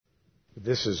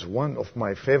This is one of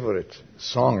my favorite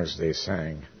songs they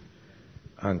sang.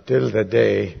 Until the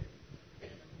day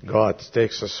God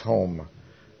takes us home.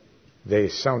 They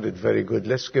sounded very good.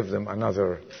 Let's give them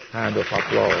another hand of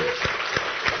applause.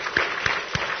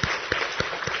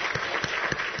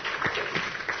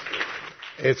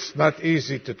 It's not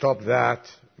easy to top that,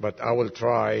 but I will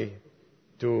try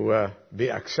to be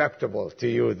acceptable to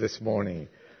you this morning.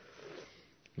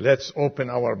 Let's open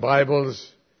our Bibles,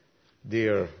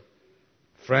 dear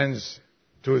friends,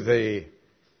 to the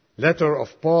letter of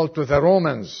Paul to the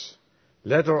Romans.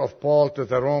 Letter of Paul to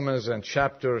the Romans and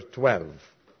chapter 12.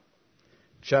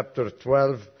 Chapter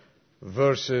 12,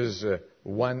 verses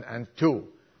 1 and 2.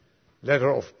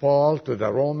 Letter of Paul to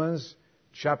the Romans,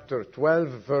 chapter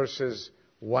 12, verses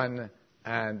 1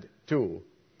 and 2.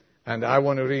 And I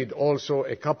want to read also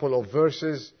a couple of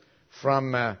verses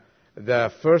from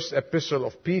the first epistle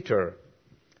of Peter.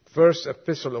 First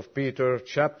epistle of Peter,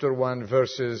 chapter 1,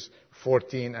 verses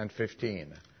 14 and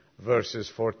 15.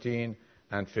 Verses 14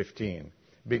 and 15.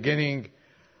 Beginning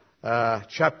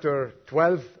chapter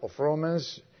 12 of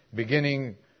Romans,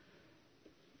 beginning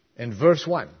in verse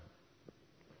 1.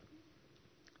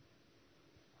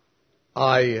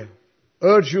 I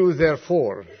urge you,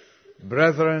 therefore,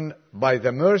 brethren, by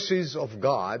the mercies of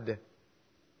God,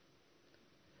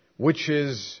 which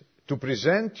is to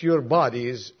present your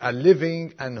bodies a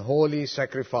living and holy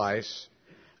sacrifice,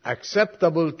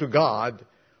 acceptable to God,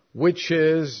 which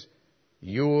is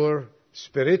your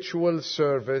spiritual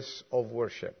service of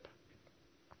worship.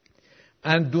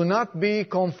 And do not be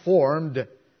conformed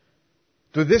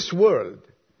to this world,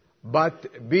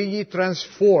 but be ye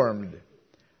transformed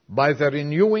by the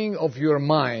renewing of your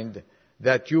mind,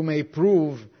 that you may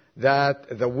prove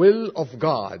that the will of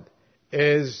God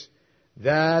is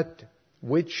that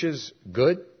which is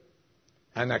good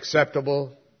and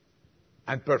acceptable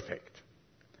and perfect.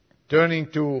 Turning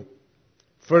to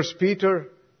 1 Peter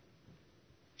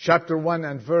chapter 1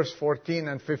 and verse 14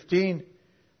 and 15,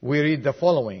 we read the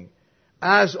following.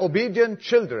 As obedient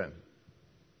children,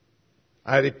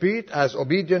 I repeat, as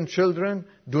obedient children,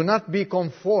 do not be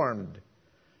conformed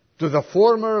to the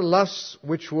former lusts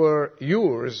which were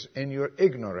yours in your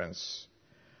ignorance,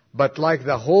 but like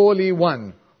the Holy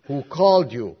One who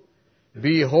called you,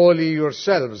 be holy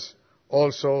yourselves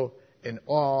also in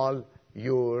all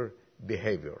your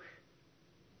behavior.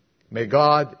 May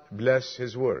God bless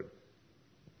His word.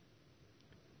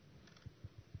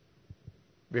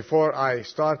 Before I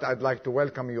start, I'd like to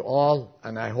welcome you all,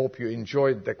 and I hope you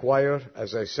enjoyed the choir,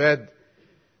 as I said.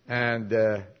 And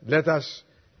let us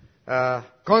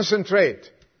concentrate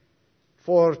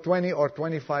for 20 or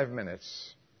 25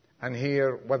 minutes and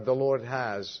hear what the Lord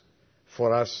has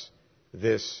for us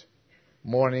this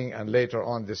morning and later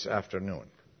on this afternoon.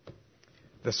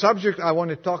 The subject I want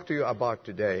to talk to you about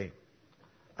today,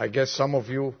 I guess some of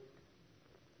you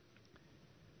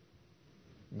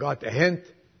got a hint.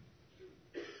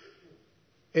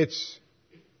 It's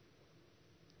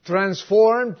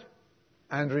transformed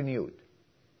and renewed.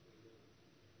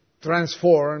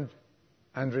 Transformed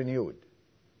and renewed.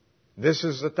 This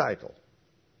is the title.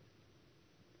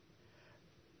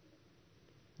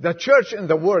 The church in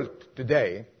the world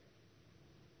today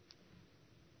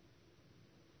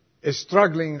is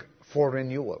struggling for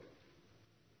renewal.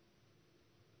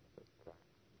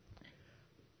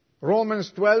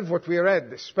 Romans 12, what we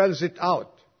read, spells it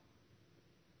out.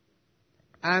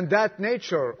 And that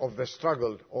nature of the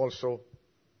struggle also,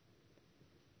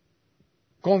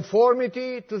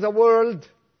 conformity to the world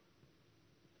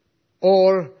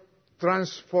or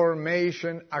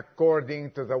transformation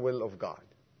according to the will of God.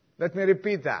 Let me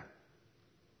repeat that.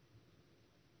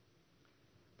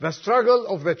 The struggle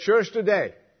of the church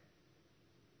today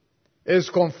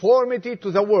is conformity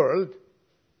to the world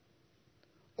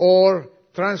or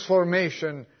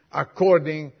transformation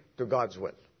according to God's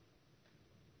will.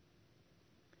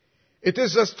 It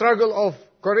is a struggle of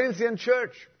Corinthian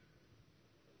church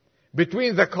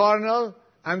between the carnal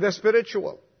and the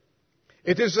spiritual.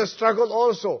 It is a struggle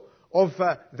also of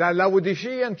the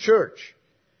Laodicean church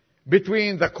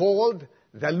between the cold,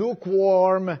 the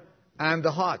lukewarm, and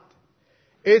the hot.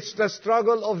 It's the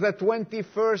struggle of the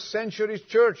 21st century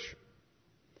church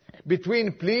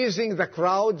between pleasing the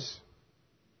crowds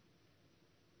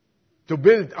to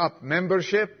build up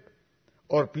membership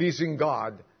or pleasing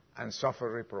God and suffer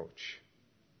reproach.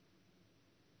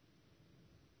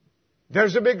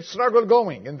 There's a big struggle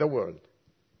going in the world.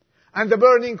 And the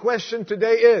burning question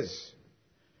today is,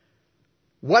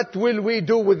 what will we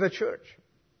do with the church?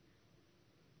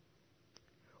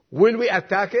 Will we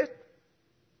attack it?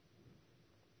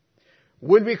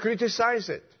 Will we criticize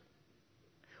it?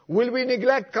 Will we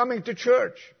neglect coming to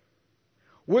church?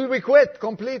 Will we quit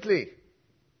completely?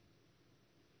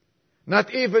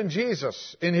 Not even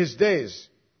Jesus in his days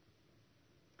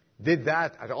did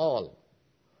that at all.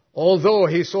 Although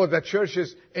he saw the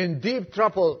churches in deep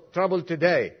trouble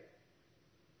today.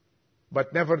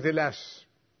 But nevertheless,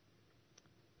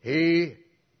 he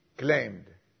claimed,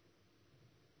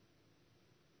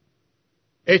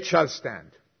 it shall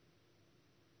stand.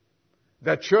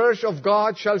 The church of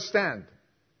God shall stand,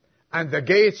 and the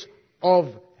gates of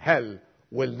hell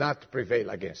will not prevail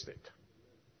against it.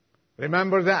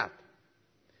 Remember that.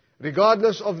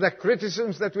 Regardless of the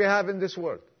criticisms that we have in this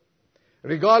world,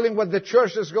 regarding what the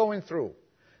church is going through,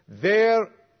 there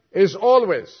is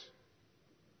always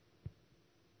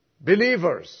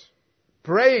believers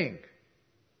praying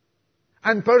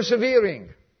and persevering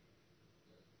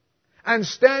and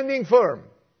standing firm,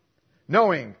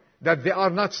 knowing that they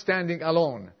are not standing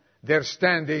alone. They're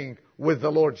standing with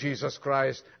the Lord Jesus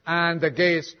Christ, and the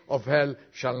gates of hell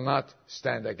shall not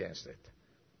stand against it.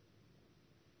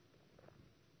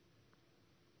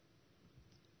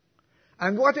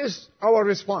 And what is our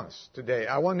response today?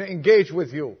 I want to engage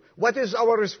with you. What is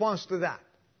our response to that?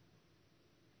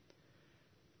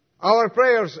 Our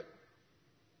prayers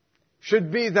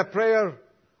should be the prayer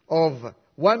of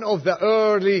one of the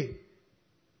early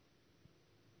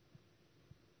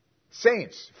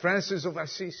saints, Francis of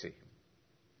Assisi.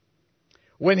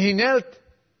 When he knelt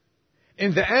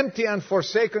in the empty and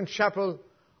forsaken chapel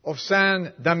of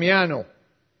San Damiano,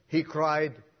 he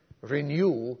cried,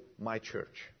 "Renew my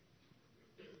church."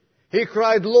 He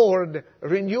cried, "Lord,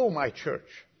 renew my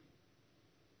church."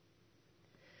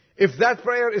 If that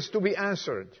prayer is to be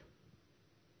answered,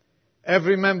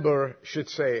 every member should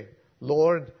say,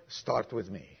 "Lord, start with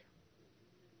me."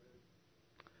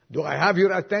 Do I have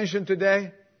your attention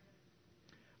today?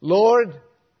 Lord,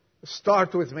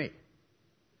 start with me.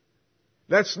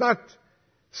 Let's not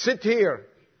sit here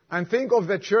and think of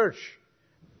the church,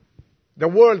 the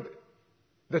world,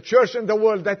 the church in the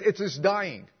world, that it is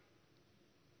dying.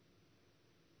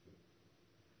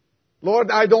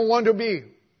 Lord, I don't want to be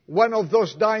one of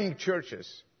those dying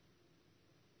churches.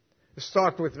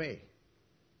 Start with me.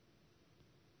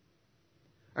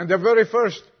 And the very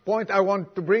first point I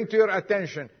want to bring to your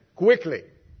attention quickly,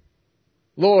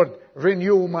 Lord,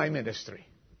 renew my ministry.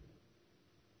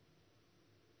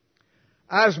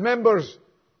 As members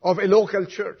of a local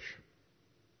church,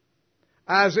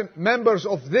 as members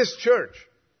of this church,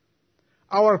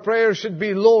 our prayer should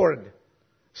be, Lord,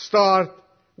 start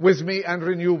with me and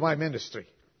renew my ministry.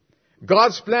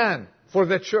 God's plan for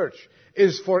the church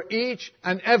is for each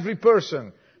and every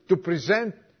person to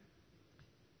present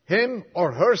him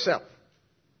or herself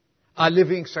a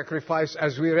living sacrifice,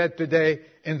 as we read today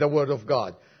in the Word of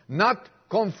God. Not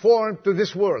conformed to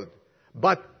this world,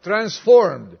 but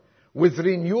transformed with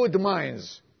renewed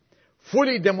minds,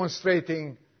 fully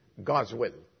demonstrating God's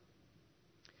will.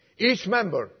 Each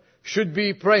member should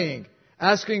be praying,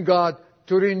 asking God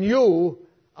to renew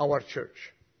our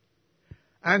church.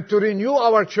 And to renew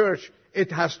our church,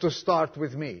 it has to start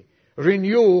with me.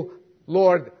 Renew,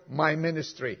 Lord, my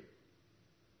ministry.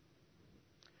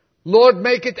 Lord,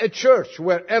 make it a church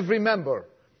where every member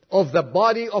of the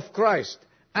body of Christ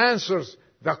answers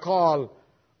the call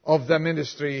of the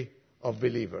ministry of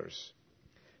believers.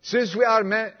 Since we are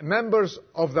members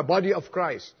of the body of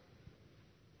Christ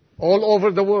all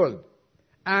over the world,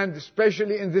 and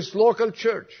especially in this local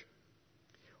church,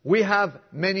 we have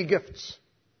many gifts.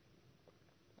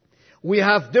 We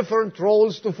have different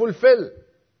roles to fulfill.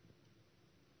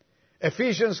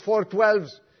 Ephesians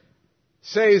 4:12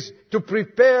 says to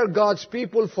prepare God's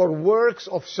people for works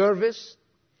of service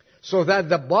so that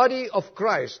the body of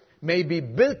Christ may be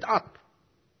built up.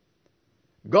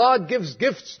 God gives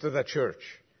gifts to the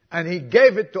church, and He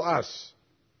gave it to us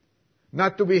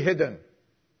not to be hidden.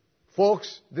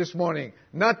 Folks, this morning,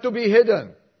 not to be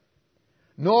hidden,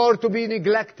 nor to be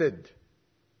neglected,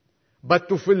 but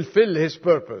to fulfill His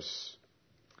purpose.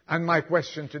 And my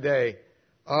question today,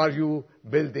 are you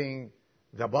building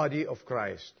the body of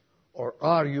Christ, or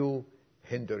are you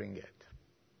hindering it?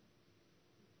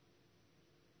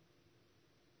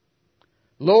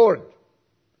 Lord,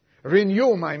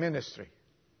 renew my ministry.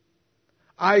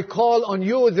 I call on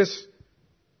you this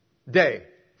day,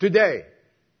 today.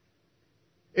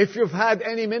 If you've had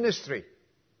any ministry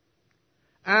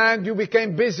and you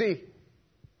became busy,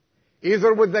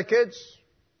 either with the kids,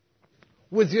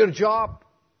 with your job,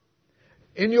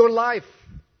 in your life,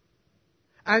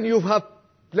 and you have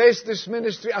placed this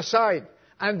ministry aside,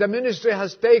 and the ministry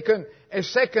has taken a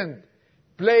second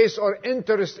place or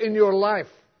interest in your life,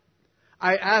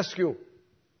 I ask you,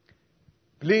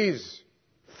 please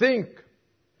think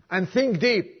and think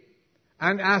deep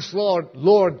and ask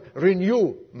Lord,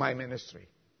 renew my ministry?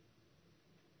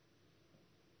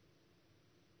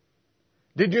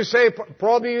 Did you say,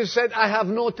 probably you said, I have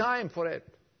no time for it.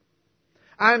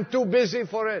 I'm too busy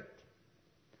for it.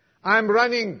 I'm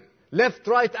running left,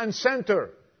 right, and center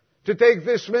to take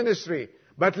this ministry.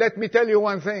 But let me tell you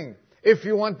one thing. If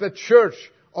you want the church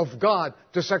of God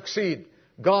to succeed,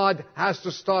 God has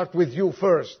to start with you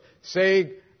first.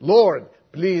 Say, Lord,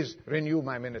 please renew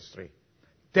my ministry.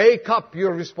 Take up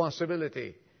your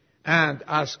responsibility and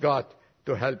ask God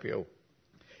to help you.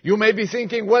 You may be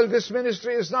thinking, well, this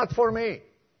ministry is not for me.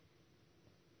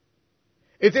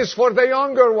 It is for the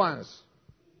younger ones.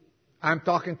 I'm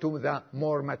talking to the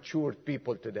more mature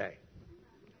people today.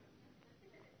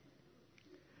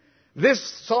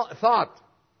 This thought,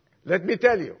 let me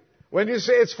tell you, when you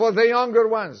say it's for the younger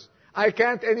ones, I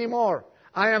can't anymore.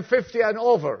 I am 50 and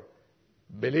over.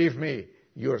 Believe me,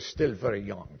 you're still very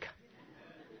young.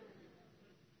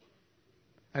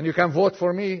 And you can vote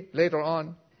for me later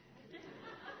on.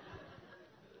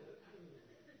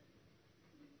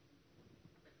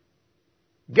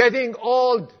 Getting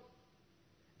old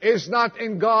is not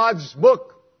in God's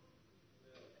book.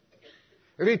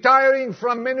 Retiring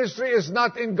from ministry is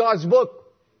not in God's book.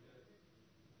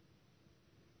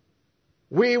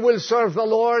 We will serve the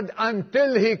Lord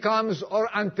until He comes or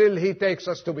until He takes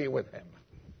us to be with Him.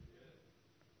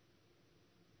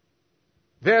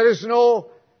 There is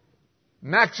no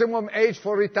maximum age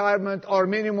for retirement or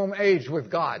minimum age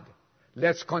with God.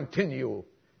 Let's continue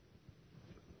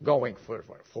going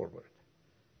forward.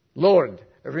 Lord,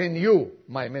 renew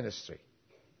my ministry.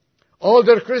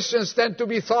 Older Christians tend to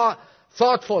be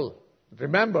thoughtful.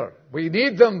 Remember, we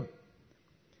need them.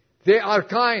 They are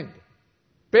kind,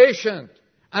 patient,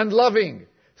 and loving.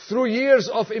 Through years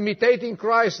of imitating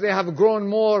Christ, they have grown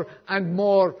more and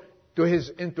more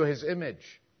into His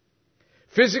image.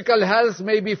 Physical health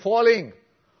may be falling,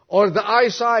 or the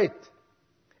eyesight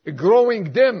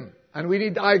growing dim, and we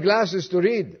need eyeglasses to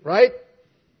read, right?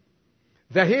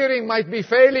 The hearing might be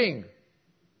failing,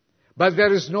 but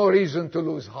there is no reason to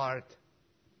lose heart.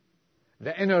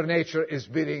 The inner nature is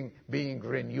being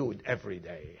renewed every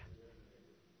day.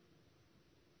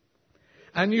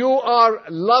 And you are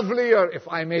lovelier, if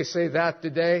I may say that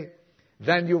today,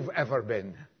 than you've ever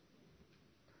been.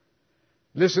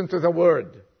 Listen to the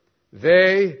word.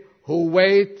 They who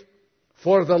wait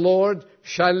for the Lord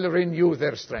shall renew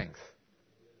their strength.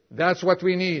 That's what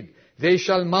we need. They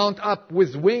shall mount up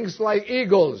with wings like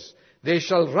eagles. They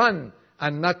shall run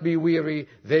and not be weary.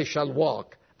 They shall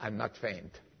walk and not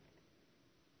faint.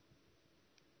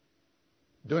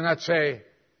 Do not say,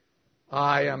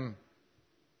 I'm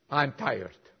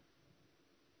tired.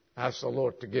 Ask the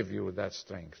Lord to give you that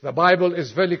strength. The Bible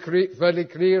is very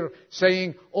clear,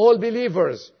 saying all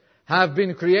believers have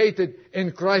been created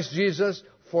in Christ Jesus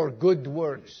for good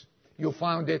works. You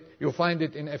find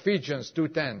it in Ephesians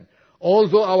 2:10.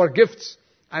 Although our gifts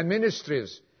and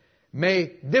ministries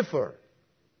may differ,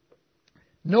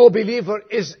 no believer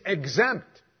is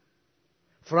exempt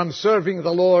from serving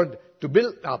the Lord to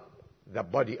build up the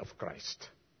body of Christ.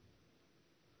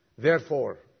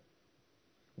 Therefore,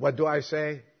 what do I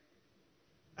say?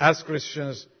 As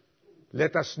Christians,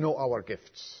 let us know our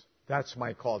gifts. That's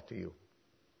my call to you.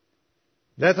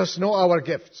 Let us know our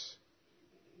gifts.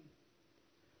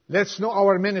 Let's know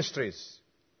our ministries.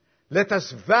 Let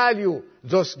us value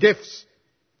those gifts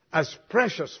as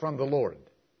precious from the Lord.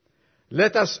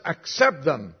 Let us accept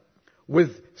them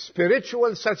with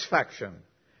spiritual satisfaction,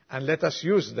 and let us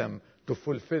use them to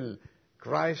fulfill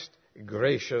Christ's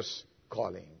gracious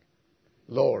calling.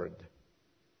 Lord,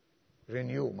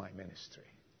 renew my ministry.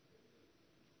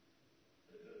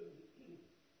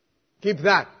 Keep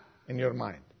that in your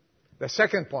mind. The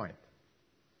second point,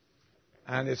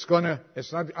 and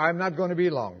I'm not going to be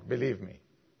long, believe me.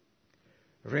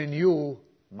 Renew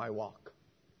my walk.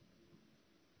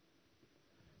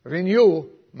 Renew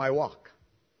my walk.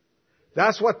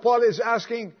 That's what Paul is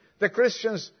asking the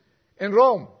Christians in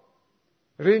Rome.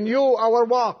 Renew our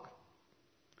walk.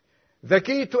 The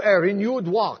key to a renewed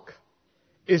walk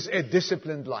is a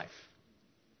disciplined life.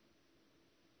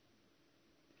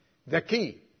 The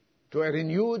key to a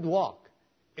renewed walk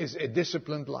is a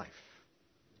disciplined life.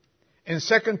 In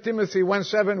 2 Timothy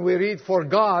 1:7 we read, "For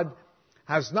God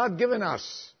has not given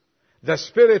us the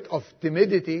spirit of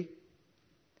timidity,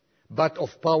 but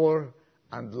of power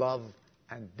and love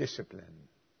and discipline."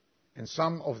 In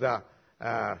some of the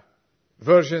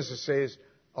versions it says,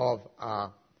 of a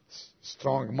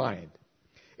strong mind.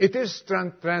 It is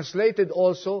translated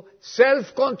also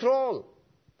self-control,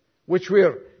 which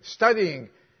we're studying.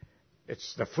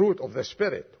 It's the fruit of the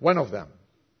Spirit, one of them.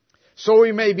 so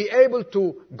we may be able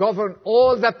to govern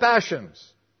all the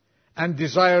passions and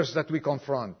desires that we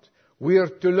confront. We are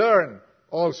to learn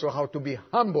also how to be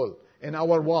humble in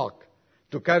our walk,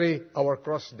 to carry our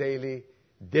cross daily,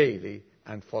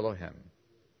 and follow Him.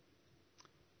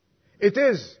 It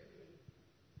is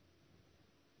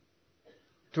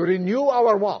to renew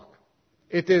our walk.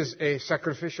 It is a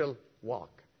sacrificial walk.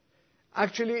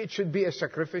 Actually, it should be a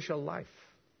sacrificial life.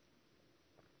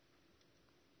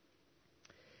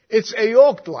 It's a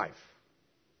yoked life.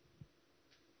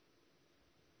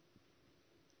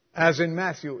 As in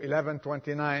Matthew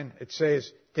 11:29, it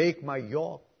says, "Take my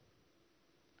yoke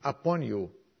upon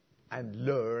you and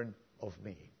learn of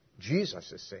me."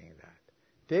 Jesus is saying that.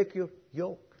 Take your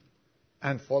yoke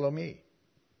and follow me.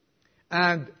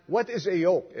 And what is a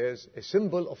yoke? Is a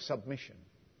symbol of submission,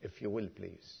 if you will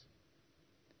please.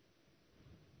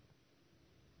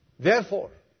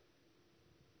 Therefore,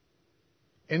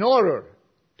 in order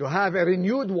to have a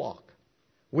renewed walk,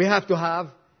 we have to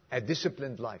have a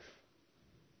disciplined life.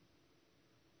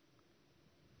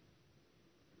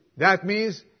 That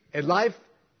means a life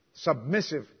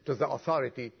submissive to the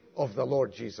authority of the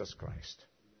Lord Jesus Christ.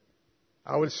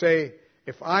 I will say,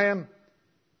 if I am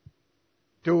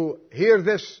to hear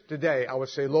this today, I will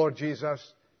say, Lord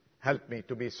Jesus, help me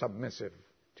to be submissive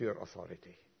to your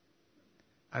authority.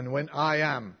 And when I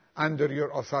am under your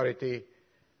authority,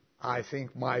 I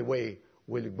think my way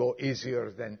will go easier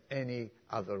than any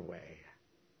other way.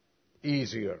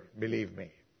 Easier, believe me.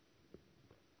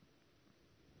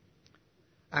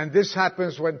 And this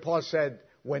happens when Paul said,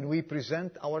 when we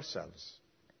present ourselves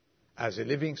as a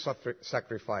living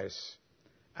sacrifice.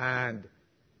 And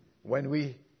when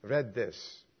we read this,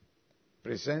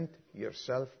 present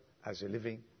yourself as a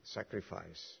living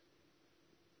sacrifice.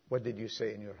 What did you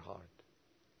say in your heart?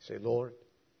 Say, Lord,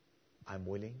 I'm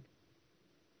willing.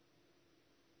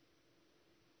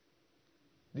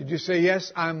 Did you say,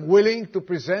 yes, I'm willing to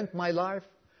present my life?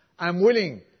 I'm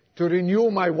willing to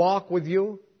renew my walk with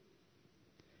you?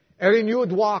 A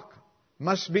renewed walk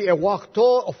must be a walk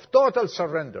of total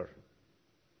surrender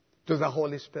to the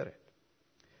Holy Spirit.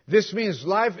 This means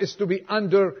life is to be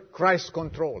under Christ's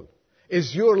control.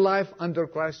 Is your life under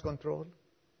Christ's control?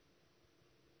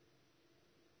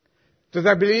 To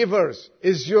the believers,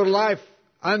 is your life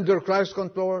under Christ's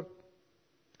control?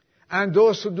 And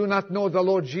those who do not know the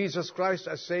Lord Jesus Christ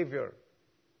as Savior,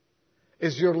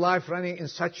 is your life running in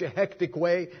such a hectic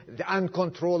way,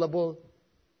 uncontrollable?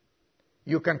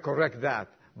 You can correct that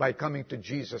by coming to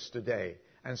Jesus today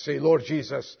and say, Lord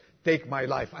Jesus, take my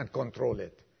life and control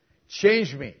it.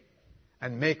 Change me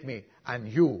and make me a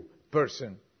new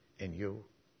person in you.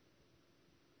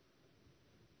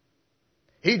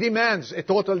 He demands a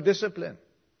total discipline.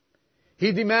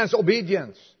 He demands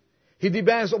obedience. He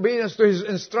demands obedience to His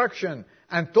instruction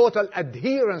and total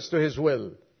adherence to His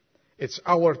will. It's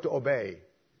ours to obey.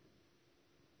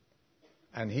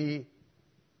 And He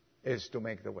is to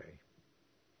make the way.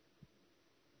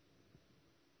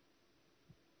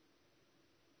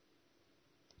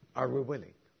 Are we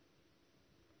willing?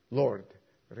 Lord,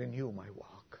 renew my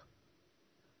walk.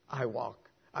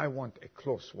 I want a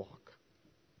close walk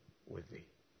with Thee.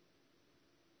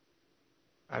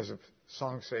 As the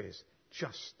song says,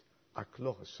 just a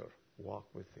closer walk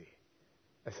with Thee.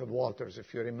 Ethel Walters,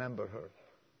 if you remember her.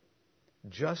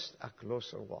 Just a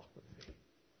closer walk with Thee.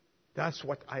 That's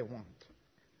what I want.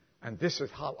 And this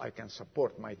is how I can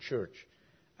support my church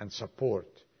and support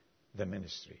the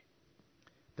ministry.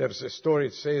 There's a story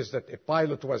that says that a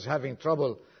pilot was having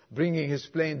trouble bringing his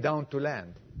plane down to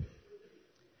land.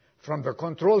 From the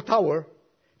control tower,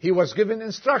 he was given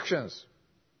instructions.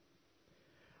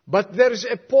 But there's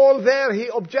a pole there, he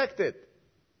objected.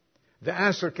 The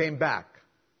answer came back.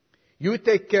 You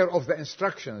take care of the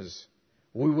instructions,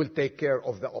 we will take care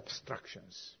of the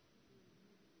obstructions.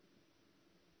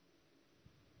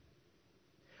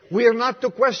 We are not to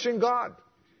question God.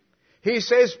 He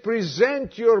says,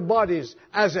 present your bodies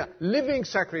as a living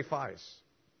sacrifice.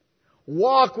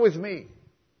 Walk with me.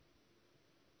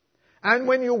 And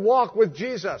when you walk with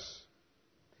Jesus,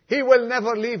 He will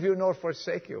never leave you nor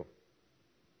forsake you.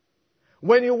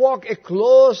 When you walk a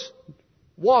close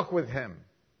walk with Him,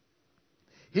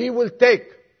 He will take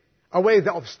away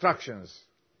the obstructions.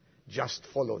 Just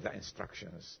follow the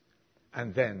instructions.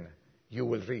 And then you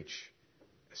will reach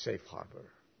a safe harbor.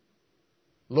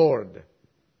 Lord,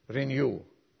 renew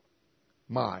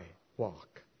my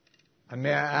walk. And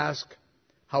may I ask,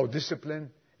 how disciplined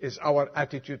is our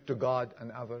attitude to God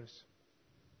and others?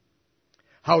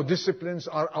 How disciplined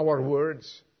are our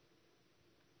words?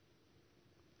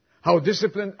 How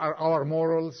disciplined are our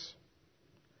morals?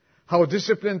 How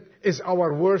disciplined is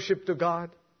our worship to God?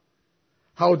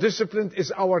 How disciplined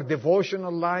is our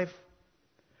devotional life?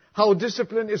 How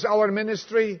disciplined is our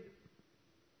ministry?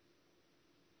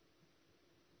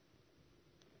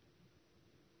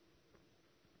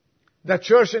 The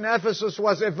church in Ephesus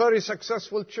was a very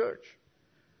successful church.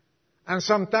 And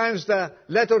sometimes the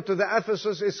letter to the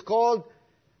Ephesus is called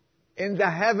in the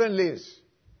heavenlies.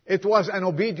 It was an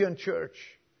obedient church.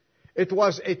 It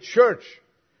was a church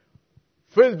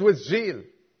filled with zeal.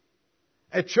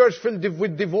 A church filled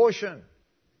with devotion.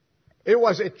 It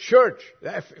was a church.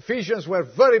 The Ephesians were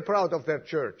very proud of their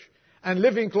church and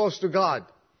living close to God.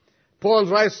 Paul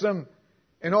writes them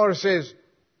in order, says,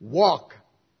 walk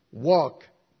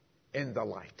in the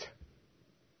light.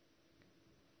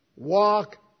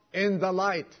 Walk in the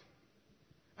light.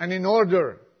 And in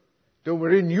order to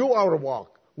renew our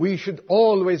walk, we should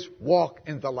always walk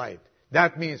in the light.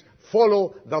 That means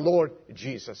follow the Lord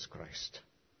Jesus Christ.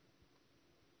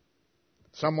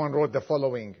 Someone wrote the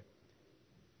following: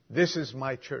 this is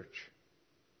my church.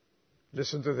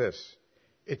 Listen to this.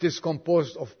 It is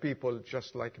composed of people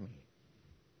just like me.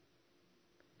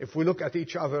 If we look at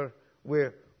each other,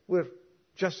 we're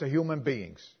just human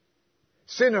beings.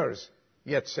 Sinners,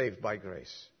 yet saved by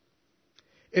grace.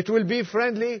 It will be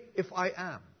friendly if I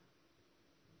am.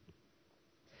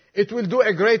 It will do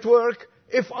a great work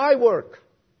if I work.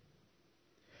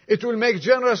 It will make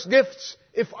generous gifts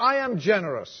if I am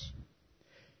generous.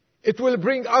 It will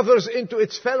bring others into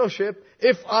its fellowship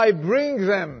if I bring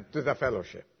them to the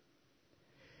fellowship.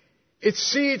 Its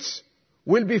seats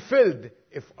will be filled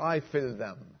if I fill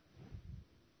them.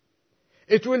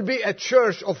 It will be a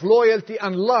church of loyalty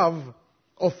and love,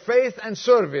 of faith and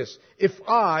service, if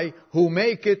I, who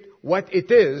make it what it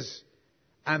is,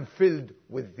 am filled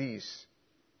with these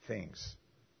things.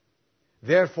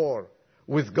 Therefore,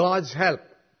 with God's help,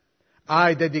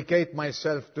 I dedicate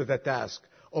myself to the task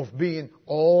of being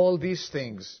all these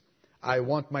things I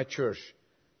want my church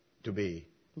to be.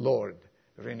 Lord,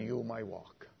 renew my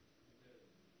walk.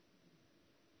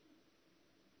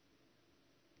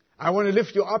 I want to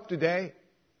lift you up today,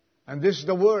 and this is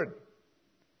the word.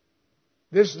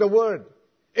 This is the word.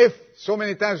 If, so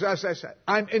many times as I said,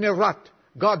 I'm in a rut,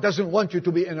 God doesn't want you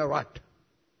to be in a rut.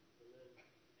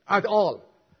 At all.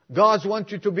 God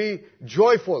wants you to be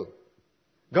joyful.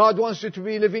 God wants you to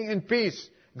be living in peace.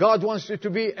 God wants you to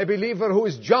be a believer who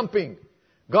is jumping.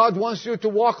 God wants you to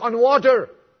walk on water.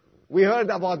 We heard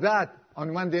about that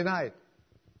on Monday night.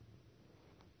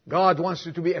 God wants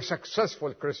you to be a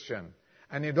successful Christian.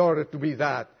 And in order to be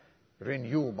that,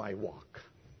 renew my walk.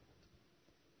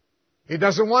 He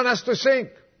doesn't want us to sink.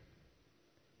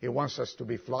 He wants us to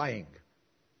be flying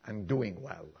and doing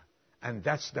well. And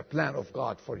that's the plan of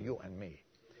God for you and me.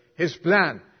 His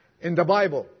plan in the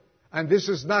Bible. And this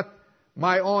is not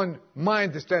my own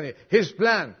mind is telling you. His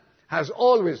plan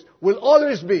will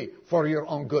always be for your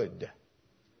own good.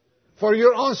 For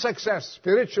your own success,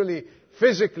 spiritually,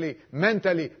 physically,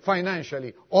 mentally,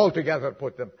 financially, all together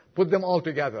put them all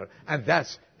together. And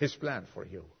that's His plan for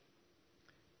you.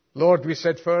 Lord, we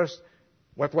said first,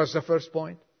 what was the first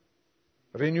point?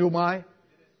 Renew my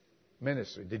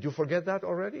ministry. Did you forget that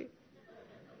already?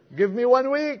 Give me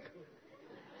 1 week.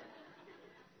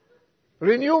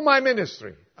 Renew my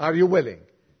ministry. Are you willing?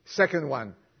 Second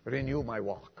one, renew my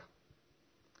walk.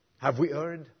 Have we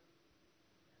erred?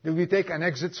 Did we take an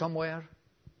exit somewhere?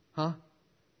 Huh?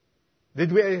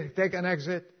 Did we take an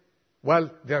exit?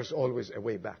 Well, there's always a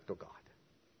way back to God.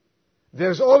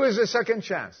 There's always a second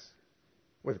chance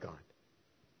with God.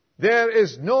 There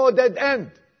is no dead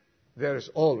end. There is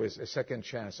always a second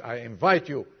chance. I invite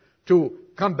you to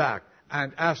come back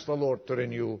and ask the Lord to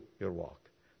renew your walk.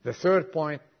 The third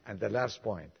point and the last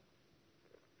point.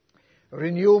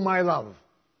 Renew my love.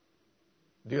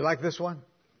 Do you like this one?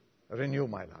 Renew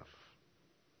my love.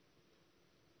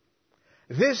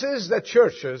 This is the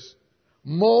church's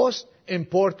most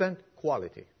important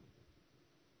quality.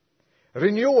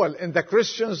 Renewal in the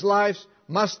Christian's lives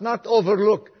must not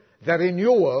overlook the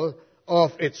renewal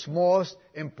of its most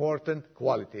important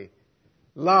quality.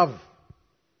 Love.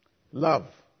 Love.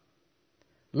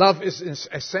 Love is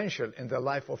essential in the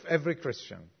life of every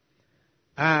Christian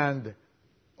and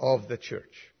of the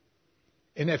church.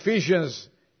 In Ephesians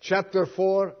chapter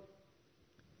 4,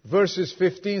 verses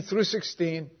 15 through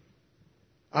 16,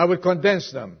 I will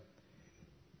condense them.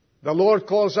 The Lord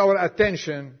calls our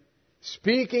attention,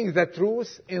 speaking the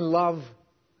truth in love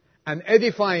and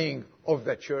edifying of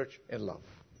the church in love.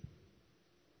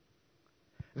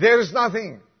 There is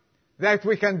nothing that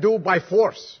we can do by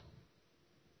force.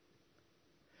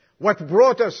 What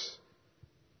brought us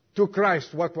to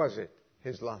Christ, what was it?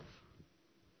 His love.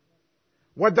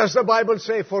 What does the Bible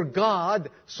say? For God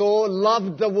so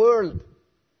loved the world.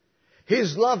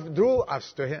 His love drew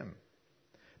us to Him.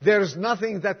 There is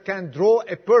nothing that can draw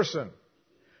a person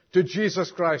to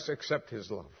Jesus Christ except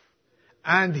His love.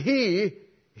 And He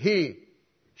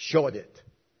showed it.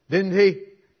 Didn't He?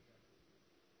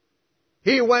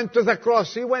 He went to the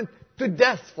cross. He went to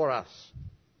death for us.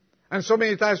 And so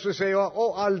many times we say,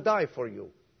 oh, I'll die for you.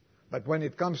 But when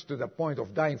it comes to the point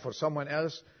of dying for someone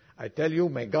else, I tell you,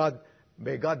 may God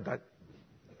not,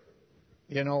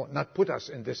 not put us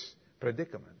in this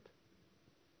predicament.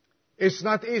 It's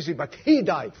not easy, but He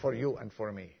died for you and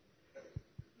for me.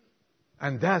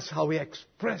 And that's how He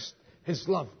expressed His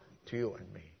love to you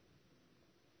and me.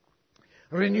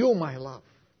 Renew my love.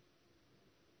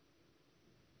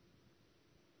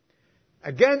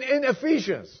 Again in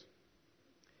Ephesians,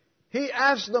 he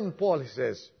asked them, Paul, he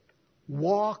says,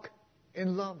 walk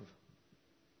in love.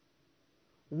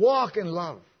 Walk in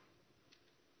love.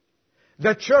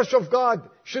 The church of God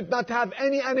should not have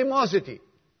any animosity,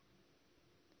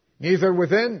 neither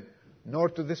within nor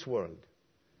to this world.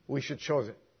 We should show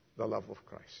the love of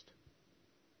Christ.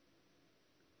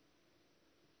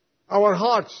 Our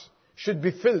hearts should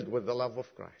be filled with the love of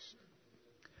Christ.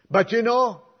 But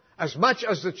as much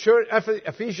as the church,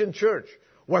 Ephesian church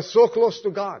was so close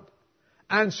to God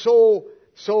and so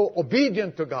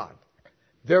obedient to God,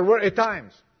 there were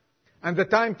times, and the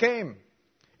time came,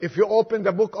 if you open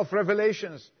the book of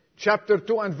Revelations, chapter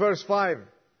 2 and verse 5,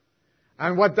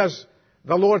 and what does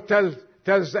the Lord tells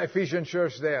the Ephesian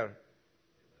church there?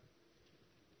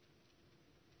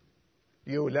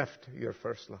 You left your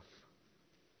first love.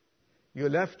 You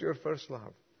left your first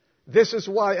love. This is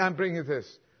why I'm bringing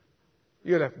this.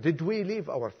 You left. Did we leave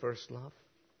our first love?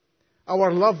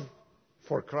 Our love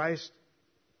for Christ?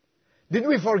 Did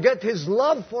we forget His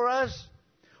love for us?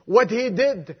 What He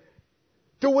did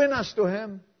to win us to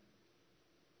Him?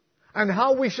 And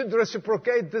how we should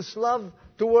reciprocate this love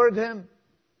toward Him?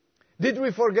 Did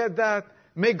we forget that?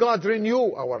 May God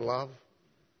renew our love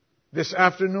this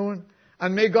afternoon.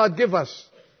 And may God give us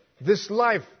this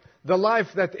life, the life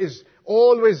that is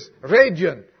always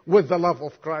radiant with the love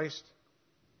of Christ.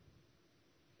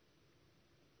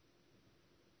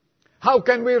 How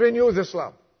can we renew this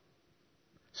love?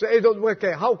 Say,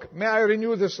 okay, how may I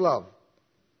renew this love?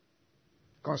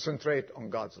 Concentrate on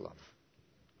God's love.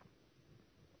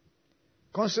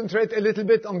 Concentrate a little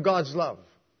bit on God's love.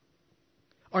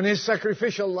 On His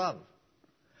sacrificial love.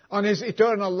 On His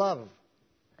eternal love.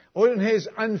 On His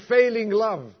unfailing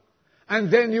love.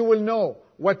 And then you will know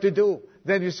what to do.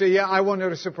 Then you say, yeah, I want to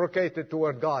reciprocate it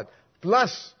toward God.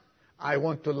 Plus, I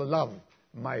want to love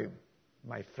my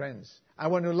friends. I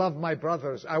want to love my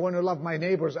brothers. I want to love my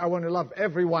neighbors. I want to love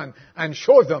everyone and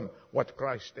show them what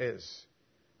Christ is.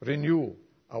 Renew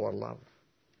our love.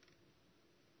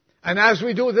 And as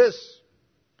we do this,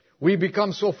 we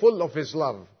become so full of His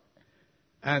love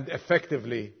and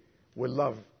effectively will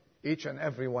love each and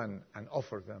every one and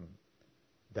offer them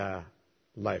the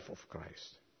life of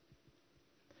Christ.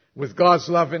 With God's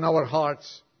love in our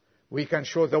hearts, we can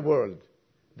show the world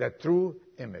the true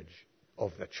image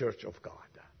of the Church of God.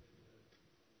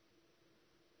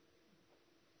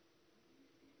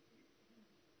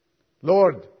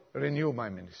 Lord, renew my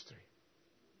ministry.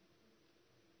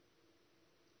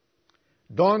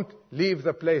 Don't leave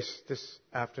the place this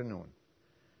afternoon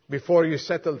before you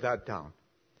settle that down.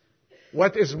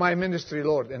 What is my ministry,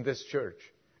 Lord, in this church?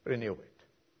 Renew it.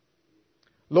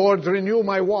 Lord, renew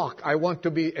my walk. I want to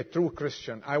be a true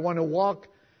Christian. I want to walk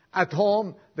at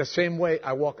home the same way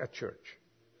I walk at church.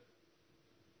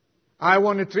 I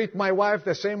want to treat my wife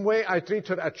the same way I treat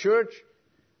her at church,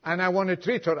 and I want to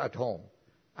treat her at home.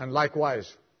 And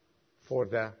likewise for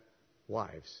the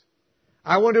wives.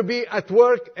 I want to be at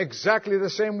work exactly the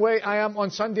same way I am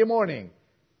on Sunday morning.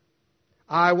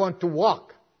 I want to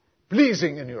walk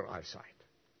pleasing in your eyesight.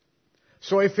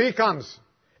 So if He comes,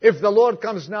 if the Lord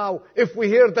comes now, if we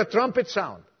hear the trumpet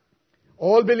sound,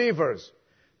 all believers,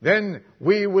 then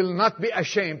we will not be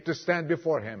ashamed to stand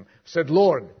before Him. Said,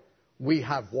 Lord, we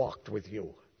have walked with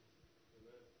you.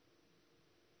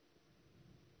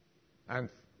 And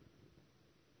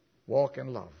walk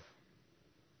in love.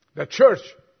 The church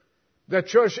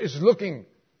is looking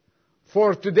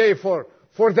for today for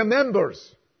the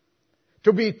members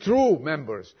to be true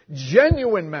members,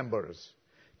 genuine members,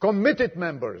 committed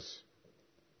members.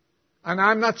 And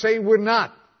I'm not saying we're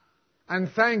not. And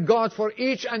thank God for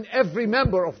each and every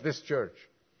member of this church.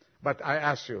 But I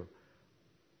ask you,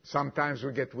 sometimes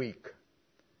we get weak.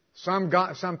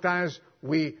 Sometimes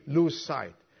we lose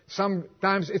sight.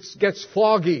 Sometimes it gets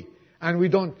foggy and we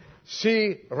don't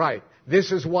see right.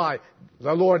 This is why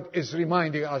the Lord is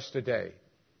reminding us today.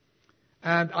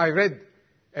 And I read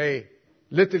a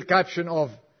little caption of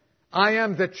I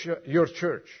am your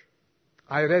church.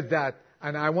 I read that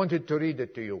and I wanted to read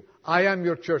it to you. I am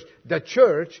your church. The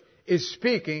church is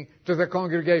speaking to the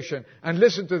congregation. And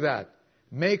listen to that.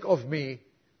 Make of me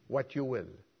what you will,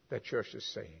 the church is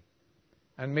saying.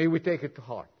 And may we take it to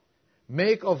heart.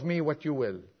 Make of me what you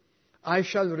will. I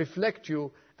shall reflect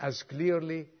you as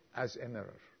clearly as a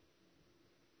mirror.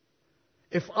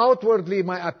 If outwardly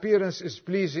my appearance is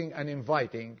pleasing and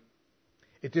inviting,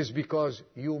 it is because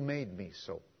you made me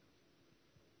so.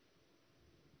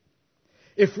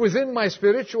 If within my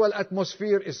spiritual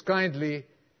atmosphere is kindly,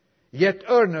 yet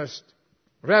earnest,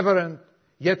 reverent,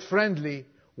 yet friendly,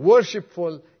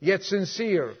 worshipful, yet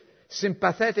sincere,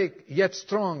 sympathetic, yet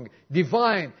strong,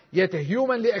 divine, yet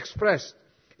humanly expressed,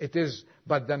 it is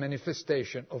but the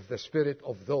manifestation of the spirit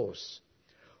of those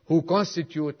who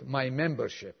constitute my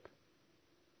membership.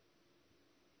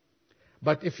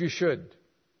 But if you should,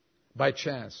 by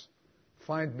chance,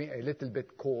 find me a little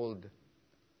bit cold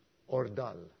or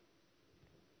dull,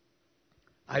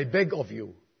 I beg of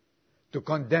you to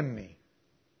condemn me,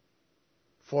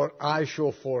 for I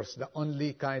show forth the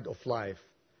only kind of life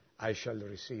I shall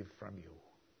receive from you.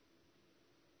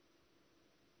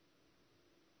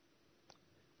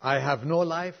 I have no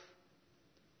life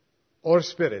or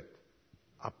spirit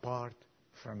apart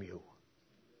from you.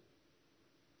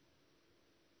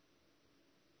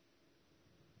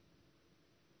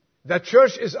 The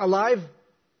church is alive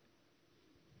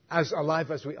as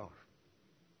we are.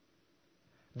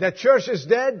 The church is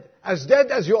dead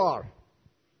as you are.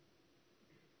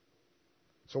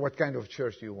 So what kind of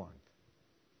church do you want?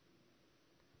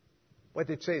 What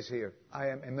it says here, I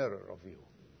am a mirror of you.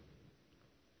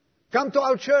 Come to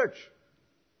our church.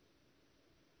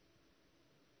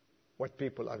 What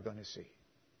people are going to see?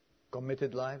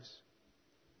 Committed lives,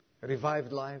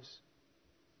 revived lives,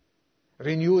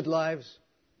 renewed lives.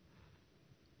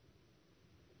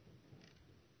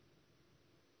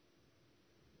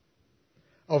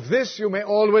 Of this you may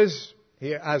always,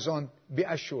 here as on, be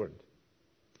assured.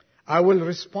 I will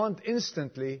respond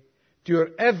instantly to your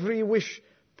every wish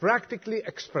practically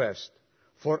expressed,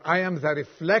 for I am the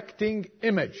reflecting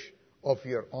image of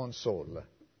your own soul.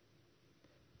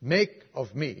 Make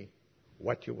of me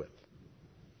what you will.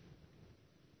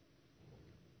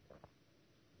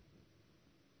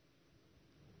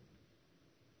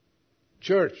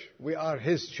 Church, we are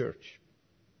His church.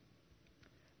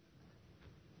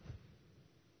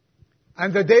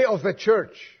 And the day of the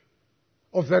church,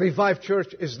 of the revived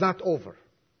church, is not over.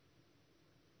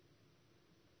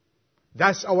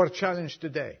 That's our challenge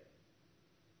today.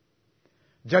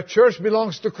 The church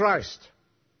belongs to Christ.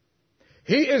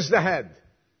 He is the head.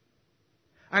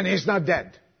 And He's not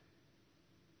dead.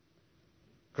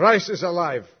 Christ is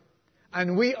alive.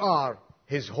 And we are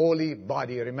His holy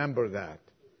body. Remember that.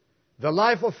 The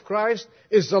life of Christ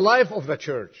is the life of the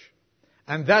church.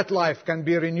 And that life can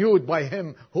be renewed by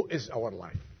Him who is our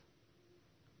life.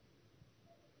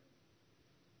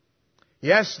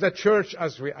 Yes, the church,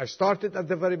 I started at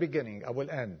the very beginning, I will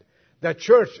end. The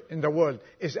church in the world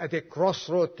is at a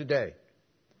crossroad today.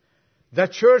 The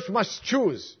church must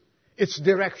choose its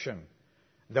direction.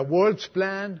 The world's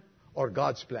plan or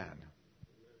God's plan.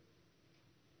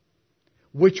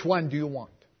 Which one do you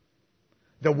want?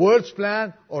 The world's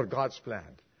plan or God's plan?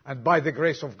 And by the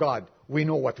grace of God, we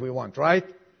know what we want, right?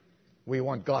 We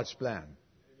want God's plan.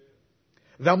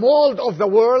 The mold of the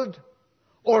world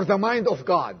or the mind of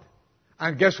God?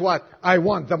 And guess what? I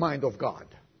want the mind of God.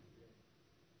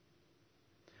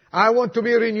 I want to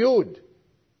be renewed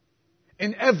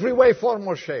in every way, form,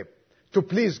 or shape to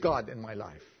please God in my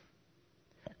life.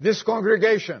 This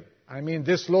congregation,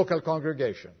 this local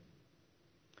congregation,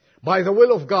 by the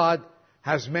will of God,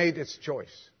 has made its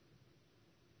choice.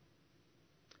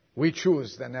 We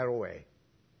choose the narrow way.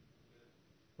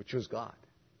 We choose God.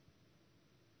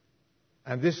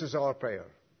 And this is our prayer.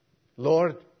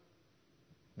 Lord,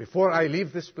 before I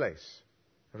leave this place,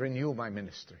 renew my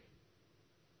ministry.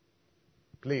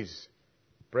 Please,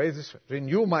 pray this.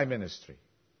 Renew my ministry.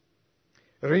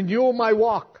 Renew my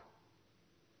walk.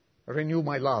 Renew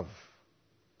my love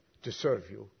to serve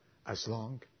you as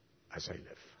long as I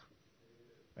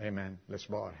live. Amen. Let's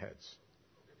bow our heads.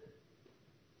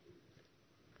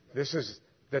 This is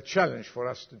the challenge for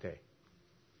us today.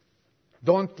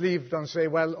 Don't leave, don't say,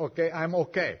 well, okay, I'm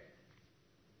okay.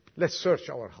 Let's search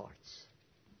our hearts.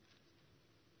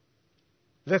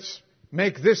 Let's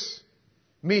make this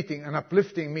meeting an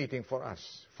uplifting meeting for us,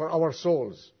 for our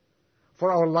souls,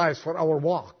 for our lives, for our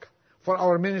walk, for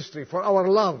our ministry, for our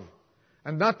love.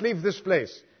 And not leave this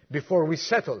place before we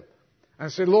settle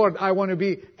and say, Lord, I want to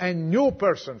be a new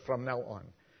person from now on.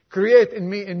 Create in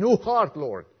me a new heart,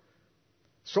 Lord,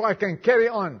 so I can carry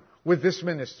on with this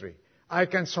ministry. I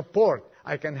can support,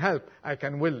 I can help, I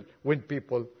can win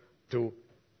people to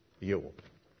you.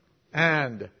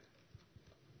 And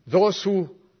those who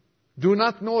do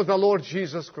not know the Lord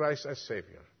Jesus Christ as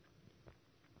Savior,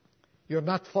 you're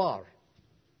not far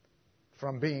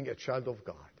from being a child of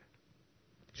God.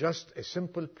 Just a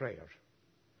simple prayer.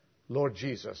 Lord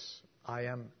Jesus, I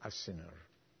am a sinner.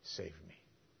 Save me.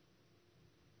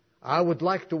 I would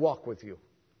like to walk with you.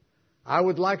 I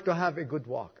would like to have a good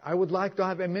walk. I would like to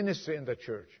have a ministry in the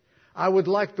church. I would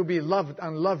like to be loved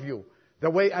and love you the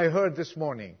way I heard this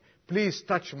morning. Please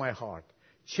touch my heart.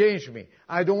 Change me.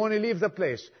 I don't want to leave the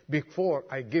place before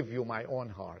I give you my own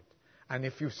heart. And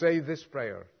if you say this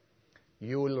prayer,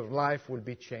 your life will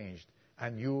be changed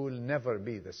and you will never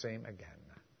be the same again.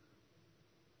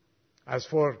 As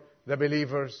for the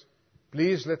believers,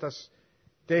 please let us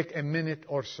take a minute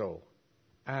or so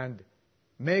and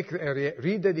make a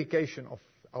rededication of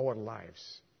our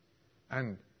lives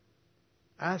and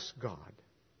ask God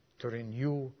to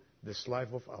renew this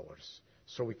life of ours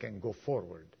so we can go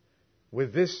forward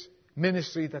with this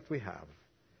ministry that we have,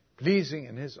 pleasing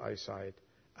in His eyesight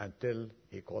until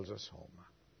He calls us home.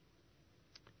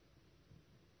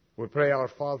 We pray, our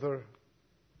Father,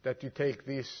 that you take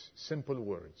these simple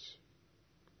words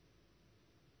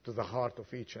to the heart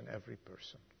of each and every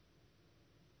person.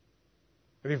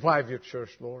 Revive your church,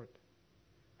 Lord.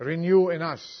 Renew in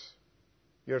us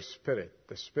your spirit,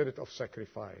 the spirit of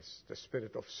sacrifice, the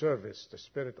spirit of service, the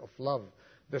spirit of love,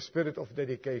 the spirit of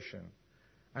dedication,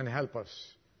 and help us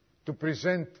to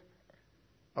present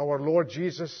our Lord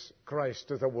Jesus Christ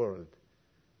to the world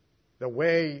the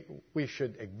way we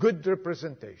should, a good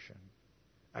representation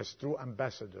as true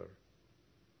ambassador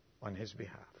on His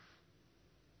behalf.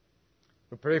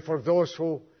 We pray for those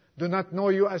who do not know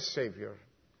you as Savior,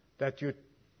 that you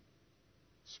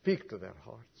speak to their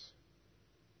hearts,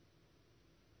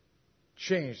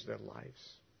 change their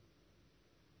lives,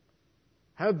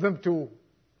 help them to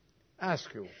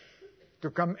ask you to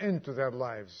come into their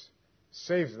lives,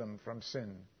 save them from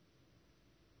sin,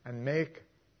 and make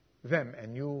them a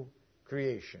new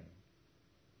creation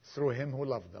through Him who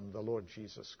loved them, the Lord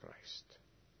Jesus Christ.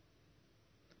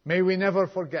 May we never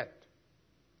forget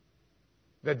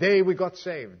the day we got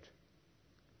saved,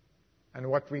 and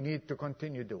what we need to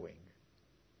continue doing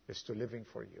is to living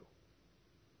for you.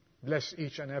 Bless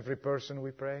each and every person,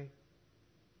 we pray,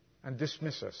 and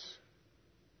dismiss us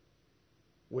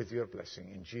with your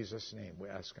blessing. In Jesus' name we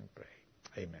ask and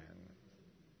pray. Amen.